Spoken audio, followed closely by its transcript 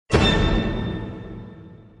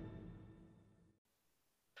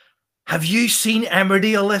Have you seen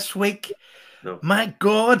Emmerdale this week? No. My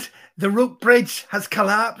God, the rope bridge has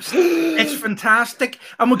collapsed. It's fantastic.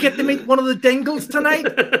 And we'll get to meet one of the Dingles tonight.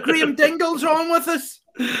 Graham Dingle's on with us.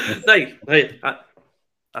 That's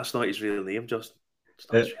not his real name, Justin.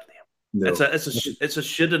 It's not his real name. No. It's a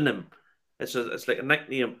pseudonym. It's like a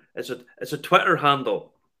nickname. It's a Twitter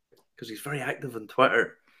handle because he's very active on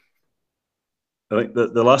Twitter. I think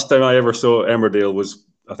the last time I ever saw Emmerdale was,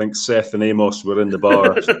 I think Seth and Amos were in the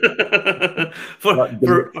bar.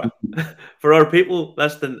 for our people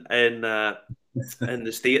listening in the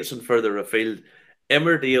States and further afield,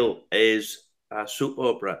 Emmerdale is a soap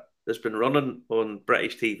opera that's been running on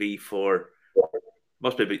British TV for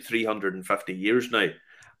must be about 350 years now.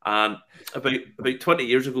 And about 20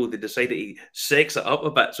 years ago, they decided to sex it up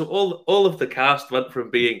a bit. So all of the cast went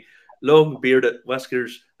from being long bearded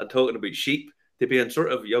whiskers and talking about sheep to being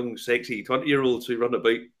sort of young, sexy 20-year-olds who run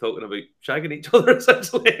about talking about shagging each other,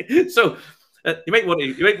 essentially. So you might want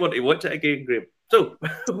to watch it again, Graham. So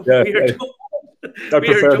yeah, I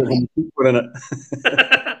prefer when people in it.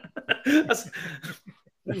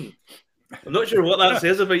 I'm not sure what that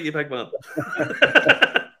says about you, big man.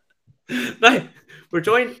 Now, we're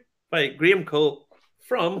joined by Graham Cole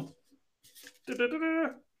from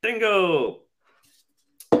Dingo.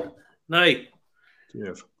 Now,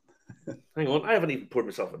 cheers. Hang on, I haven't even poured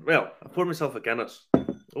myself in. Well, I poured myself a Guinness. I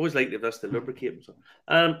always like this to lubricate myself.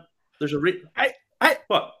 There's a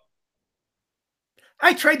what?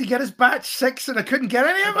 I tried to get his batch 6 and I couldn't get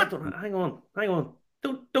any of it. Hang on.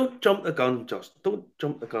 Don't jump the gun, Justin. Don't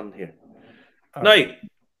jump the gun here. Now,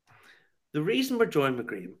 the reason we're joined with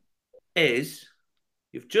Graham is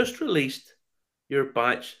you've just released your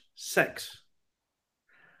batch 6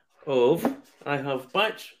 of, I have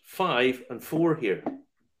batch 5 and 4 here.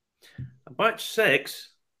 And batch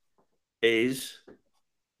 6 is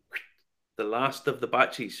the last of the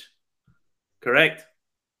batches, correct?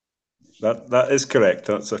 That is correct.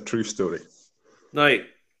 That's a true story. Now,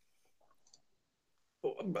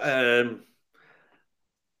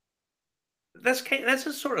 this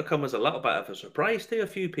has sort of come as a little bit of a surprise to a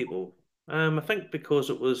few people. I think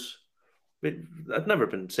because it had never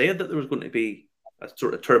been said that there was going to be a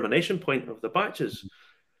sort of termination point of the batches.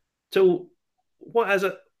 So, what is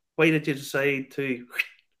it? Why did you decide to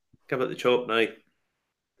give it the chop now?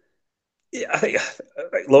 Yeah, I think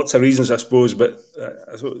lots of reasons, I suppose. But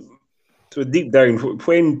so deep down,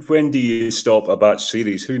 when do you stop a batch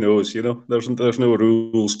series? Who knows? You know, there's no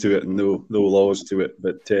rules to it and no laws to it.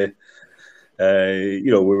 But you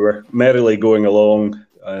know, we were merrily going along,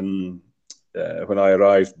 and when I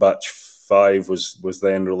arrived, batch 5 was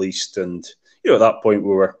then released, and you know, at that point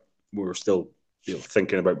we were still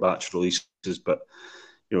thinking about batch releases, but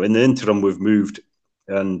you know, in the interim we've moved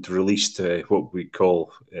and released what we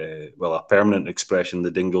call a permanent expression. The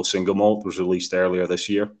Dingle Single Malt was released earlier this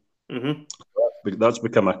year. Mm-hmm. That's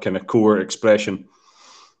become a kind of core expression,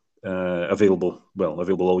 available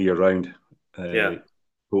all year round.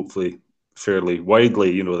 Hopefully fairly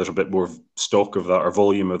widely. You know, there's a bit more stock of that or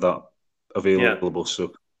volume of that available. Yeah.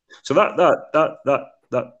 So that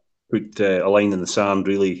put a line in the sand,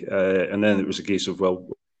 really, and then it was a case of well,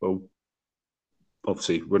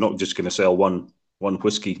 obviously we're not just going to sell one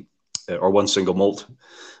whiskey or one single malt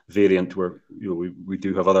variant. Where we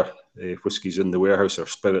do have other whiskies in the warehouse or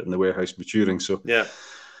spirit in the warehouse maturing. So yeah.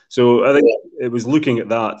 So I think it was looking at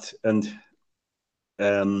that, and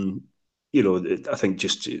I think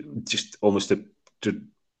just almost to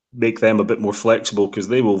make them a bit more flexible, because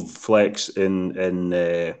they will flex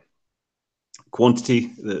in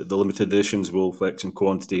quantity. The limited editions will flex in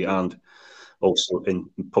quantity and also in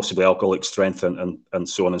possibly alcoholic strength and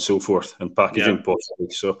so on and so forth, and packaging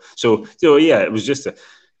possibly. So it was just a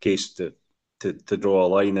case to draw a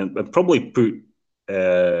line and probably put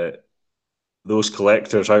those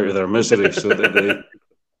collectors out of their misery so that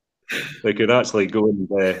they could actually go and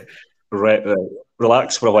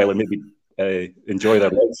relax for a while and maybe enjoy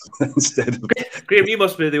their lives instead of... Graham, you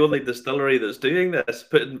must be the only distillery that's doing this,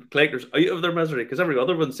 putting collectors out of their misery, because every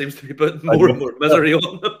other one seems to be putting more and more misery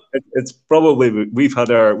on them. It's probably we've had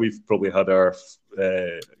our good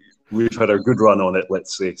run on it,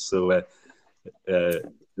 let's say. So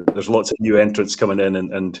there's lots of new entrants coming in,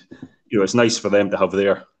 and it's nice for them to have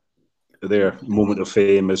their moment of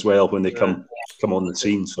fame as well when they come on the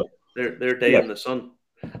scene. So their day in the sun.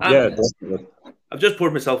 And definitely. I've just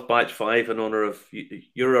poured myself batch 5 in honor of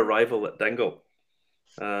your arrival at Dingle,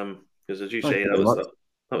 because as you say, that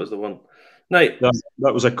was the one. Now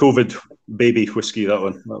that was a COVID baby whiskey. That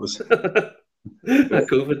one, that was a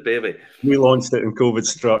COVID baby. We launched it and COVID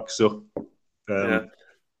struck, so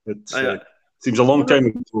it seems a long time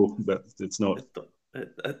ago, but it's not.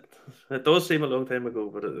 It does seem a long time ago,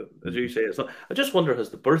 but as you say, it's not. I just wonder, has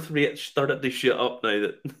the birth rate started to shoot up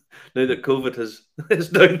now that COVID is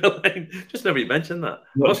down the line? Just never mentioned that.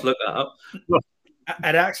 I must look that up.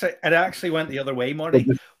 It actually went the other way, Marty.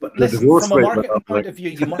 But listen, from a marketing point of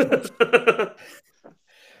view, you must.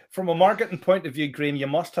 From a marketing point of view, Graham, you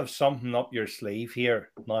must have something up your sleeve here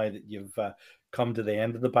now that you've come to the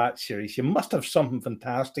end of the Batch series. You must have something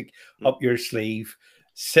fantastic up your sleeve,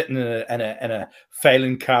 sitting in a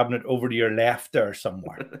filing cabinet over to your left there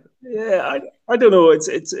somewhere. Yeah, I don't know.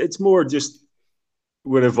 It's more just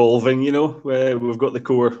we're evolving. You know, we've got the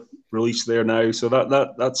core release there now, so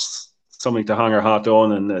that's something to hang our hat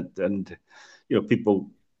on, and you know,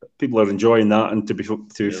 people are enjoying that. And to be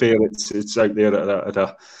fair, it's out there at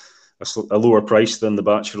a lower price than the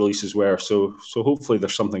Batch releases were. So hopefully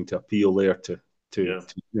there's something to appeal there to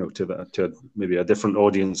maybe a different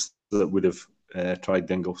audience that would have tried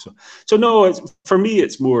Dingle. So no, for me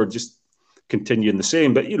it's more just continuing the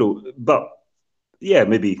same. But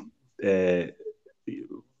maybe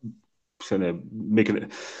kind of making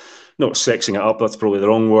it, not sexing it up. That's probably the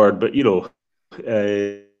wrong word. But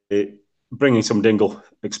bringing some Dingle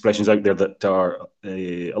expressions out there that are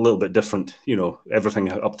a little bit different. You know, everything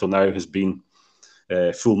up till now has been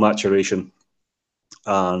full maturation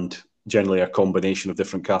and generally a combination of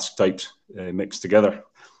different cask types mixed together.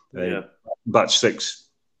 Batch 6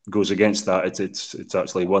 goes against that. It's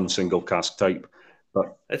actually one single cask type.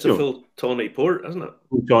 But it's a full tawny port, isn't it?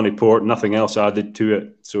 Full tawny port, nothing else added to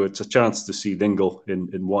it. So it's a chance to see Dingle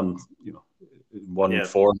in one,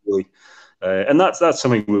 form really. And that's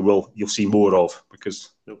something you'll see more of, because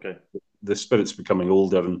the spirit's becoming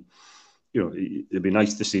older, and you know, it'd be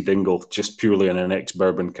nice to see Dingle just purely in an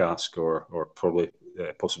ex-bourbon cask or possibly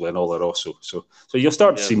an Oloroso. So you'll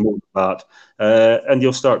start to see more of that, and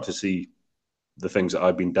you'll start to see the things that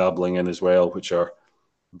I've been dabbling in as well, which are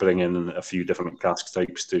bringing in a few different cask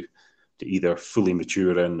types to either fully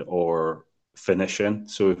mature in or finish in.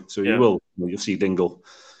 So you'll see Dingle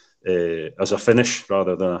as a finish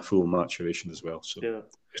rather than a full maturation as well. So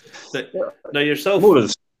now yourself,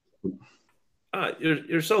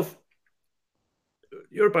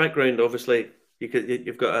 your background, obviously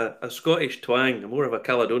you've got a Scottish twang, more of a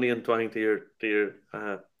Caledonian twang to your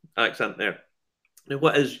accent there. Now,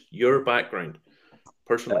 what is your background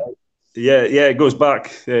personally? It goes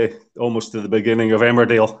back almost to the beginning of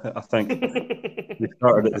Emmerdale, I think. We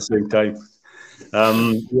started at the same time.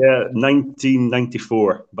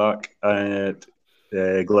 1994, back at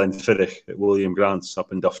Glenfiddich at William Grant's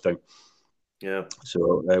up in Dufftown. Yeah.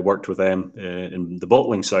 So I worked with them in the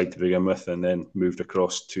bottling side to begin with, and then moved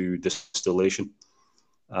across to distillation.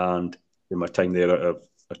 And in my time there,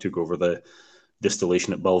 I took over the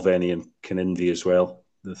distillation at Balvenie and Kininvie as well,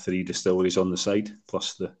 the 3 distilleries on the side,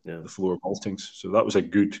 plus the floor maltings. So that was a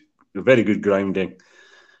very good grounding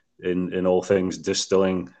in all things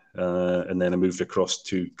distilling. And then I moved across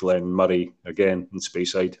to Glenmurray again in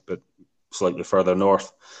Speyside, but slightly further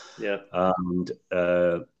north. Yeah. And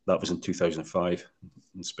that was in 2005,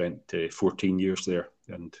 and spent 14 years there,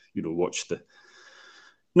 and watched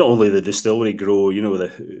not only the distillery grow.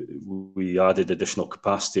 We added additional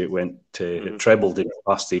capacity. It trebled in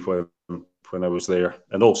capacity when I was there,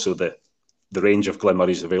 and also the range of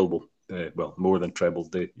Glenmurrays available. More than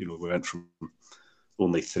trebled. We went from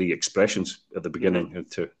only 3 expressions at the beginning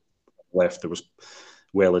to left there was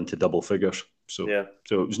well into double figures. So it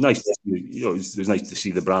was nice. It was nice to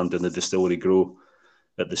see the brand and the distillery grow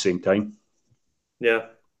at the same time. Yeah.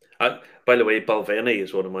 By the way, Balvenie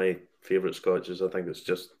is one of my favourite scotches. I think it's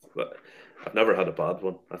I've never had a bad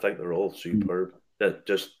one. I think they're all superb.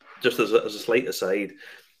 Just as a slight aside.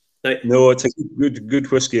 Now, no, it's a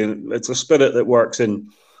good whiskey, and it's a spirit that works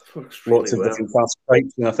in lots of different cask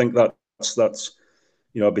types. And I think that's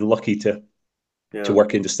I've been lucky to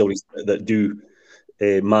work in distilleries that do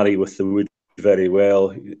marry with the wood very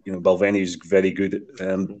well. Balvenie is very good.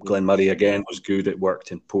 Glenmurray again was good. It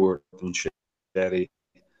worked in port and sherry,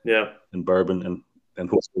 and bourbon, and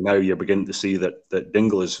hopefully now you're beginning to see that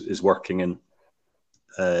Dingle is working in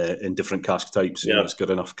different cask types. It's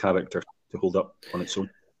got enough character to hold up on its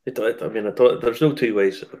own. I thought there's no two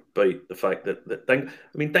ways about the fact that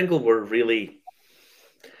Dingle were really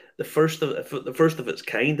the first of its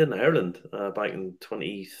kind in Ireland back in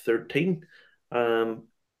 2013, and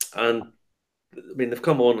they've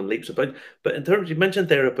come on in leaps and bounds. But in terms, you mentioned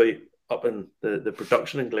there about up in the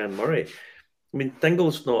production in Glenmurray,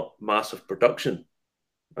 Dingle's not massive production.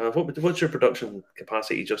 What's your production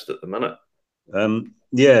capacity just at the minute?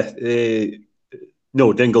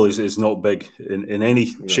 No, Dingle is not big in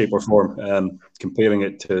any shape or form. Comparing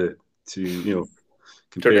it to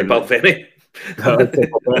Balvenie. It's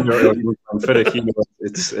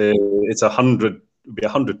 100, be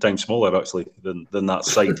 100 times smaller actually than that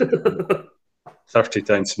site. 30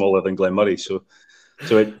 times smaller than Glenmurray. So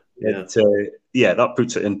that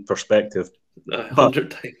puts it in perspective.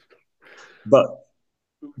 100 times. But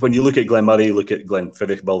when you look at Glenmurray, look at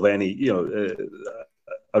Glenfiddich, Balvenie,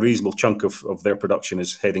 a reasonable chunk of their production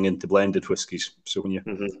is heading into blended whiskies. So when you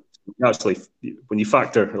actually, when you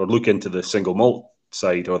factor or look into the single malt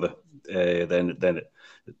side, or then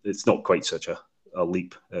it's not quite such a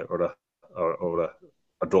leap or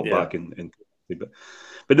a drop back in.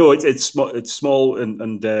 But no, it's small,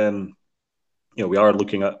 and we are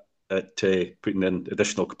looking at putting in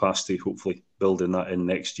additional capacity, hopefully building that in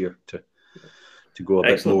next year to go a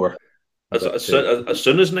bit more. As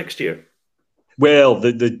soon as next year? Well,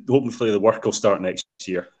 hopefully the work will start next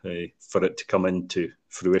year for it to come into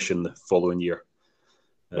fruition the following year,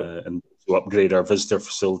 and to upgrade our visitor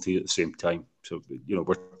facility at the same time. So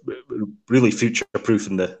we're really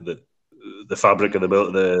future-proofing the fabric of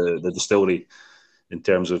the distillery in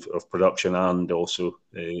terms of production, and also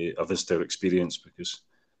a visitor experience, because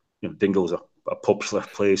Dingle is a popular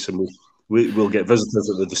place, and we'll get visitors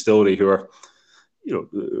at the distillery who are,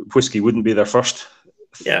 whiskey wouldn't be their first,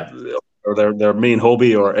 or their main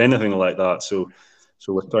hobby or anything like that. So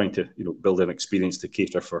we're trying to build an experience to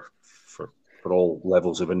cater for all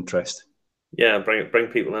levels of interest. Yeah, bring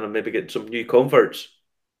people in and maybe get some new converts.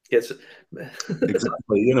 Yes,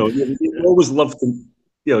 exactly. You always love to.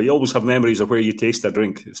 You always have memories of where you taste a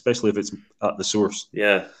drink, especially if it's at the source.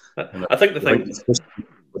 Yeah, I think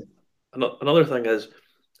another thing is,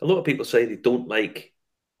 a lot of people say they don't like,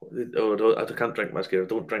 I can't drink whiskey, or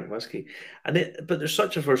don't drink whiskey, but there's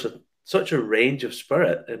such a range of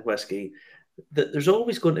spirit in whiskey that there's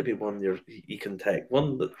always going to be one you can take,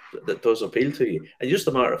 one that does appeal to you, and just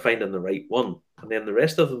a matter of finding the right one. And then the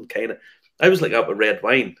rest of them kind of, I was like that with red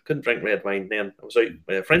wine. Couldn't drink red wine then. I was out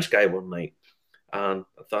with a French guy one night, and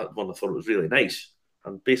I thought it was really nice.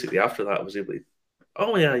 And basically after that, I was able to,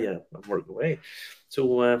 I'm working away.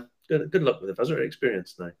 So good luck with the visitor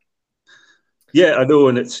experience now. Yeah, I know,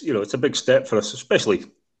 and it's a big step for us, especially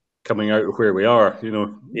coming out of where we are. Who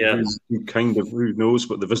knows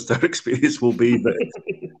what the visitor experience will be, but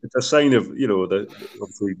it's a sign of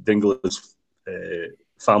obviously Dingle is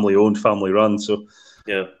family owned, family run, so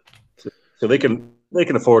they can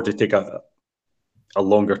afford to take a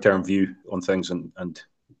longer term view on things and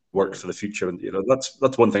work for the future. And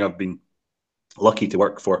that's one thing I've been lucky to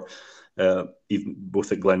work for, even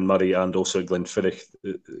both at Glenmurray and also at Glenfiddich.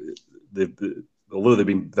 Although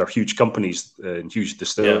they're huge companies and huge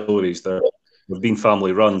distilleries, they've been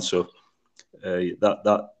family run. So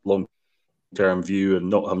that long term view, and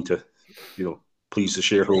not having to please the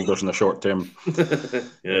shareholders in a short term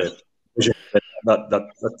vision,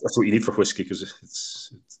 that's what you need for whiskey, because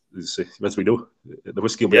it's as we know, the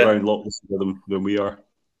whiskey will be around a lot longer than we are.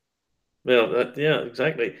 Well,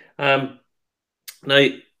 exactly. Now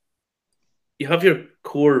you have your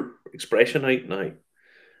core expression out now.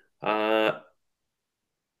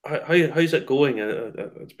 How's it going?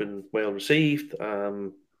 It's been well received.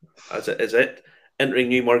 Is it entering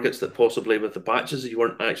new markets that possibly with the batches you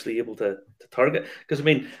weren't actually able to target? Because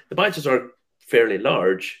the batches are fairly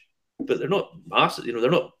large, but they're not massive.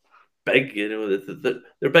 They're not big.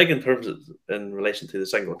 They're big in relation to the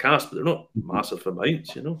single cask, but they're not massive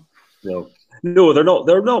amounts. No, they're not.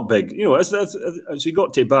 They're not big. As you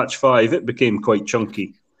got to batch 5, it became quite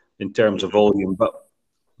chunky in terms of volume, but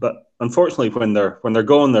unfortunately, when they're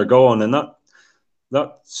gone, they're gone, and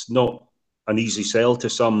that's not an easy sell to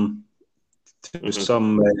some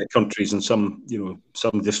countries and some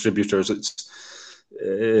distributors. It's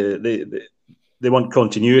they want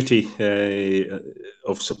continuity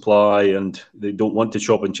of supply, and they don't want to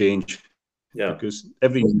chop and change. Yeah, because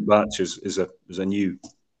every new batch is a new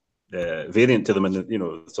variant to them, and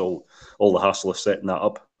it's all the hassle of setting that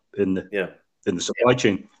up in the supply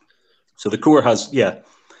chain. So the core has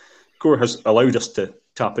allowed us to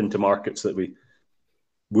tap into markets that we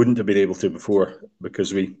wouldn't have been able to before,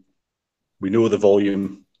 because we know the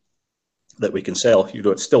volume that we can sell.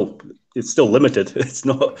 It's still limited. It's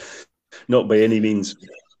not by any means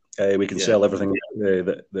we can sell everything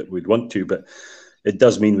that we'd want to, but it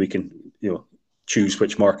does mean we can choose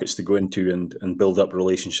which markets to go into and build up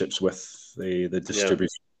relationships with the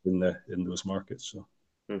distributors in those markets. So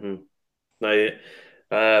now.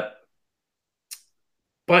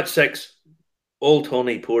 Batch 6, Old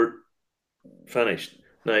Tawny Port, finished.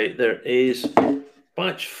 Now, there is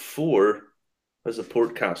batch 4 as a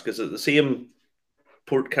port cask. Is it the same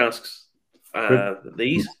port casks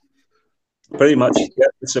these? Pretty much, yeah.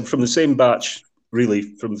 It's from the same batch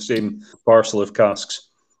really from the same parcel of casks.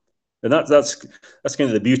 And that's kind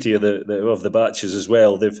of the beauty of the batches as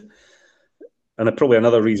well. And probably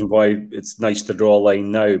another reason why it's nice to draw a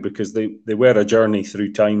line now, because they were a journey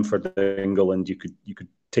through time for Dingle, and you could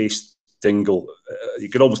taste Dingle. You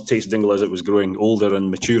could almost taste Dingle as it was growing older and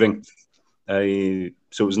maturing. So it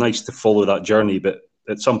was nice to follow that journey, but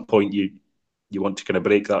at some point you want to kind of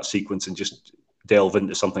break that sequence and just delve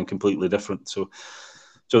into something completely different. So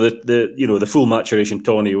the full maturation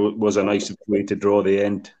tawny was a nice way to draw the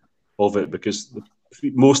end of it, because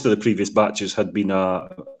most of the previous batches had been a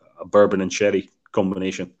bourbon and sherry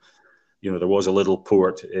combination. There was a little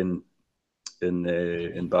port in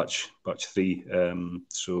batch 3.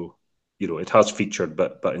 So it has featured,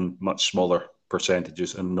 but in much smaller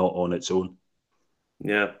percentages and not on its own.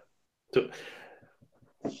 Yeah. So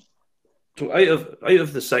out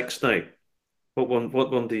of the 6 now, what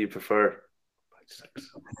one do you prefer?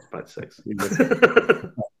 Batch 6.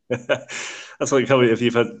 That's like how if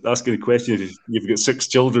you've had asking a question, if you've got 6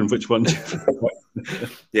 children, which one do you prefer?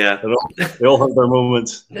 Yeah. They all have their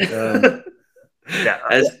moments.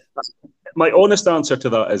 My honest answer to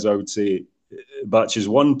that is I would say batches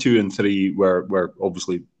 1, 2, and 3 were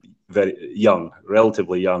obviously very young,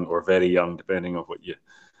 relatively young, or very young, depending on what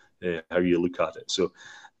how you look at it. So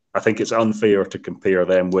I think it's unfair to compare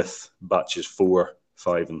them with batches 4,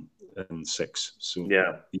 5, and 6. So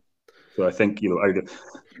yeah. So I think I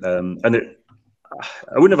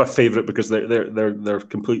wouldn't have a favourite, because they're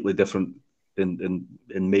completely different in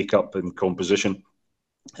makeup and composition,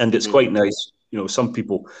 and it's quite nice. Some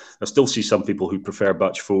people, I still see some people who prefer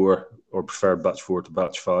batch 4 or prefer batch 4 to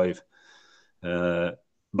batch 5.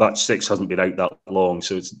 Batch 6 hasn't been out that long,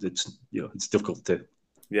 so it's difficult to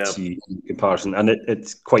see in comparison, and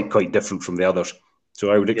it's quite different from the others.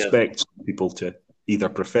 So I would expect people to either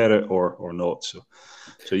prefer it or not.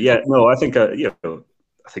 So yeah, no, I think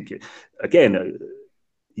again,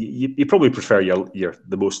 you probably prefer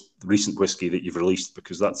the most recent whiskey that you've released,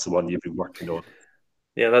 because that's the one you've been working on.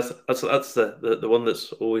 Yeah, that's the one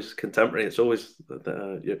that's always contemporary. It's always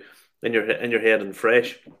in your head and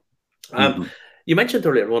fresh. You mentioned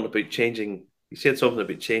earlier on about changing. You said something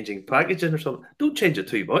about changing packaging or something. Don't change it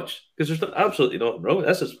too much, because there's absolutely nothing wrong.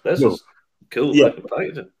 This is cool. Yeah.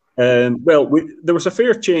 Packaging. Well, there was a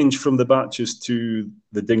fair change from the batches to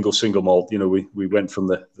the Dingle single malt. We went from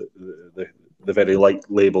the very light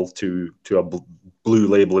label to a blue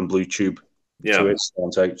label and blue tube. Yeah. So it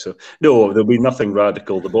stands out. So no, there'll be nothing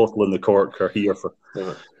radical. The bottle and the cork are here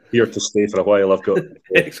to stay for a while. I've got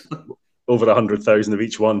over 100,000 of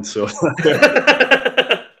each one. So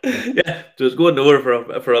yeah, so it's going nowhere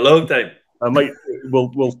for a long time.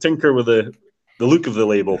 We'll tinker with the look of the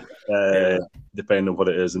label, depending on what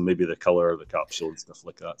it is, and maybe the color of the capsule and stuff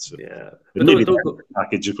like that. So yeah, but maybe the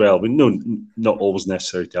package as well. Not always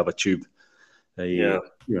necessary to have a tube.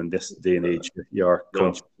 In this day and age, you are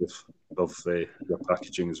conscious of your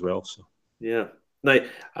packaging as well. So yeah. Now,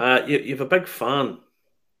 you have a big fan.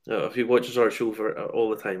 If he watches our show for all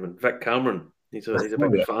the time, and Vic Cameron, he's a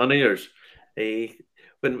big fan of yours.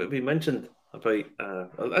 When we mentioned about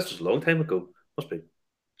that's just a long time ago. I suppose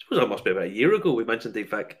that must be about a year ago. We mentioned to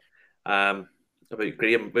Vic about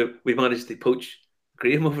Graham. We managed to poach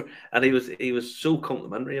Graham over, and he was so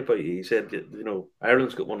complimentary about you. He said,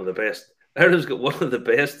 Ireland's got one of the best. Ireland's got one of the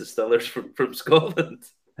best distillers from Scotland.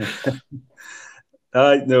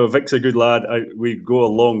 No, Vic's a good lad. We go a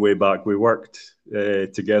long way back. We worked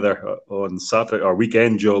together on Saturday or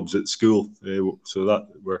weekend jobs at school, so that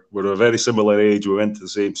we're a very similar age. We went to the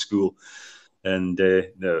same school, and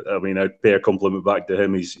I'd pay a compliment back to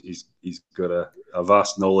him. He's got a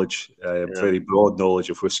vast knowledge, very broad knowledge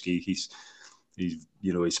of whiskey. He's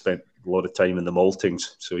spent a lot of time in the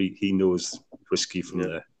maltings, so he knows whiskey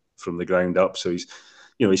from the ground up. So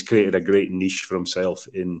he's created a great niche for himself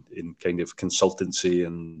in kind of consultancy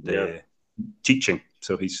and teaching.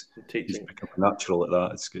 So he's become a natural at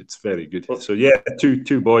that. It's very good. So yeah,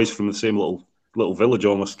 two boys from the same little village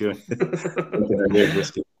almost. It's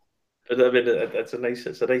a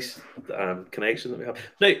nice connection that we have.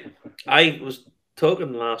 Now, I was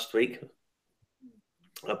talking last week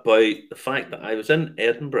about the fact that I was in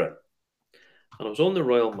Edinburgh and I was on the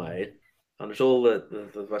Royal Mile. And there's all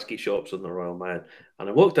the whiskey shops in the Royal Mile. And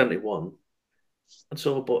I walked into one and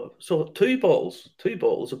saw two bottles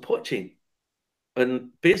of Poitín. And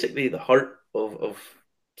basically the heart of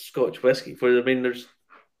Scotch whiskey. There's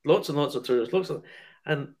lots and lots of tourists,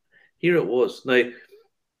 and here it was. Now,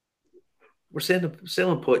 we're selling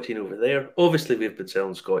Poitín over there. Obviously, we've been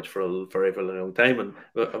selling Scotch for a very, very long time, and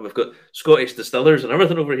we've got Scottish distillers and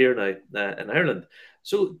everything over here now in Ireland.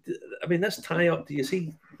 So, this tie-up, do you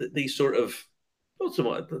see these sort of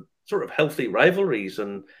also sort of healthy rivalries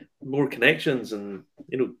and more connections and,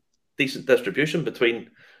 you know, decent distribution between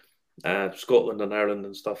Scotland and Ireland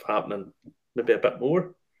and stuff happening, maybe a bit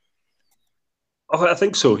more. Oh, I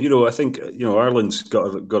think so. You know, I think, you know, Ireland's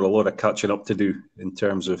got a lot of catching up to do in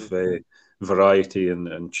terms of variety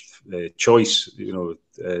and choice. You know,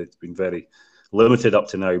 it's been very limited up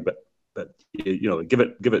to now, but you know, give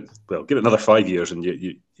it another 5 years, and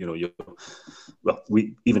even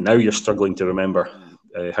now you're struggling to remember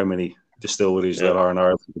how many distilleries there are in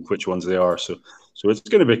Ireland and which ones they are. So it's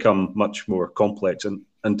going to become much more complex, and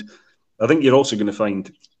I think you're also going to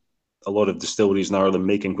find a lot of distilleries in Ireland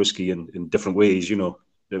making whiskey in different ways. You know,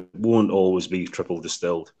 it won't always be triple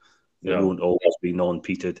distilled. It won't always be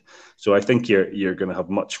non-peated. So I think you're going to have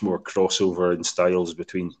much more crossover in styles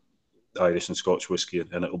between Irish and Scotch whiskey,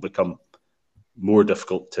 and it will become more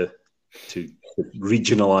difficult to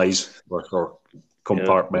regionalise or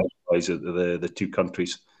compartmentalise the two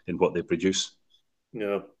countries in what they produce.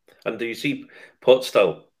 Yeah, and do you see pot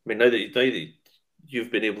still? I mean, now that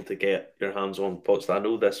you've been able to get your hands on pot still, I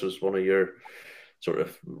know this was one of your sort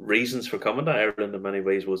of reasons for coming to Ireland in many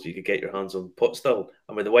ways, was you could get your hands on pot still.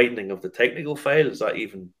 And with the widening of the technical file, is that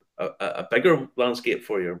even a bigger landscape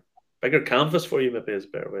for you, bigger canvas for you? Maybe is a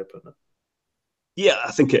better way of putting it. Yeah,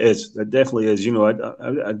 I think it is. It definitely is. You know,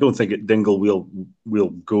 I don't think at Dingle we'll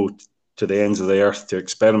go to the ends of the earth to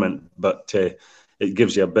experiment, but it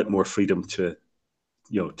gives you a bit more freedom to,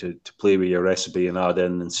 you know, to play with your recipe and add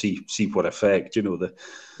in and see what effect. You know, the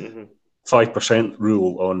 5%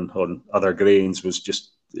 rule on other grains was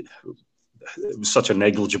just, it was such a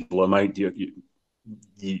negligible amount.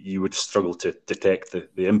 You would struggle to detect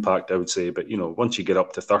the impact, I would say. But, you know, once you get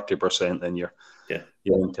up to 30%, then you're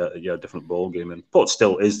into a different ball game. And pot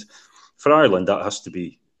still is, for Ireland, that has to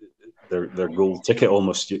be their gold ticket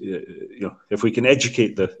almost. You know, if we can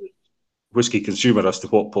educate the whiskey consumer as to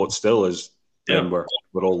what pot still is, then we're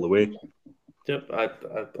all the way. Yep, I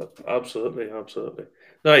absolutely.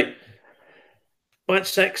 Now,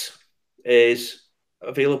 batch 6 is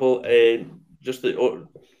available in just the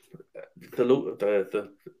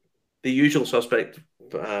usual suspect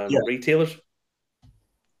retailers.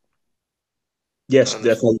 Yes,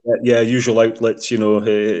 definitely. Yeah, usual outlets. You know,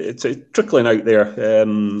 it's trickling out there.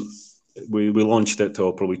 We launched it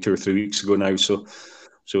probably 2 or 3 weeks ago now. So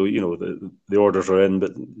you know, the orders are in,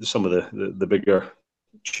 but some of the bigger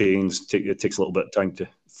chains it takes a little bit of time to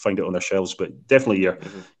find it on their shelves. But definitely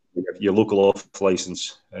your local off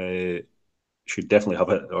license should definitely have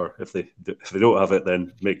it, or if they don't have it,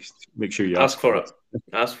 then make sure you ask for it.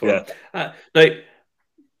 Ask for it. Now,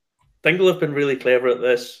 Dingle have been really clever at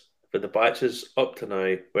this with the batches up to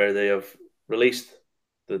now, where they have released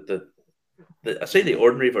the I say the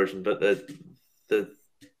ordinary version, but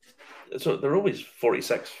so they're always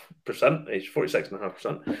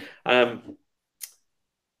 46.5%,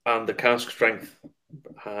 and the cask strength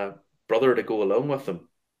brother to go along with them.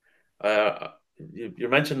 You're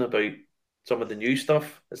mentioning about some of the new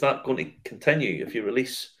stuff. Is that going to continue if you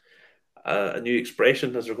release a new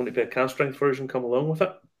expression? Is there going to be a cask strength version come along with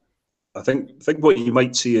it? I think what you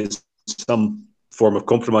might see is some form of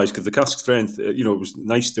compromise, because the cask strength, you know, it was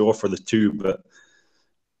nice to offer the two, but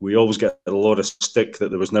we always get a lot of stick that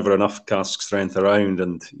there was never enough cask strength around,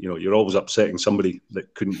 and you know, you're always upsetting somebody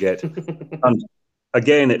that couldn't get. And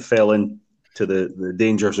again, it fell into the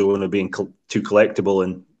danger zone of being too collectible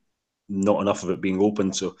and not enough of it being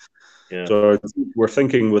open. So we're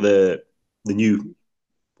thinking with the new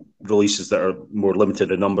releases that are more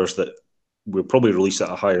limited in numbers that we'll probably release at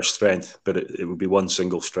a higher strength, but it would be one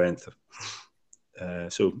single strength.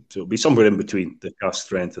 So it'll be somewhere in between the cask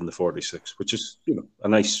strength and the 46, which is, you know, a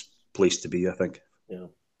nice place to be, I think. Yeah.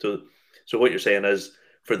 So what you're saying is,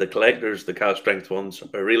 for the collectors, the cask strength ones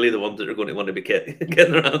are really the ones that are going to want to be getting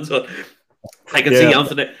their hands on. I can see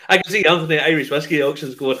Anthony at Irish Whiskey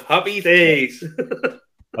Auctions going, happy days.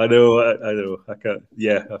 I know. I can't.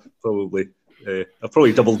 Yeah, I've probably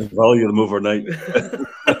doubled the value of them overnight.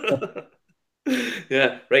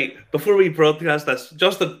 Yeah, right. Before we broadcast this,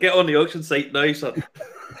 Justin, get on the auction site now, son.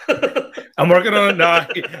 I'm working on it now.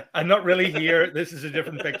 I'm not really here. This is a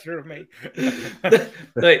different picture of me.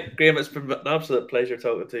 Right, Graham, it's been an absolute pleasure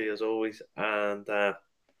talking to you as always. And I'll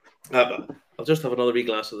just have another wee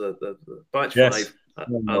glass of the batch 5.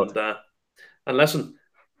 And listen,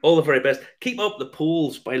 all the very best. Keep up the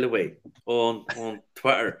polls, by the way, on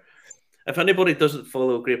Twitter. If anybody doesn't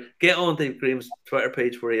follow Graham, get on to Graham's Twitter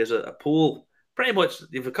page where he has a poll. Pretty much,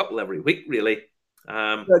 you have a couple every week, really.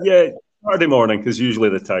 Saturday morning is usually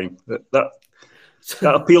the time. That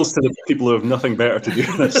appeals to the people who have nothing better to do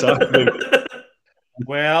on a Saturday.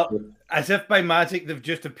 Well, as if by magic, they've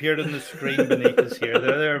just appeared on the screen beneath us here.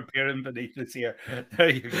 They're appearing beneath us here. There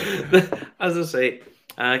you go. As I say,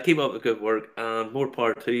 keep up the good work and more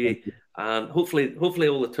power to you. And hopefully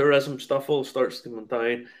all the tourism stuff all starts coming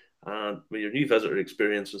down. And with your new visitor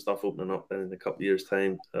experience and stuff opening up in a couple of years'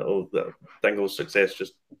 time, the Dingle's success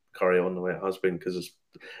just carry on the way it has been, because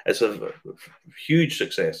it's a huge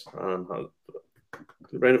success. And a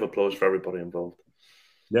round of applause for everybody involved.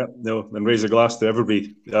 Yeah, no, and raise a glass to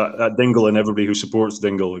everybody at Dingle and everybody who supports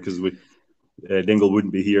Dingle, because Dingle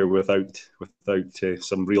wouldn't be here without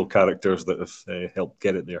some real characters that have helped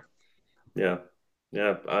get it there. Yeah,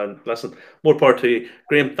 and listen, more power to you,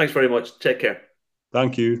 Graham. Thanks very much. Take care.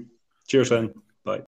 Thank you. Cheers, then.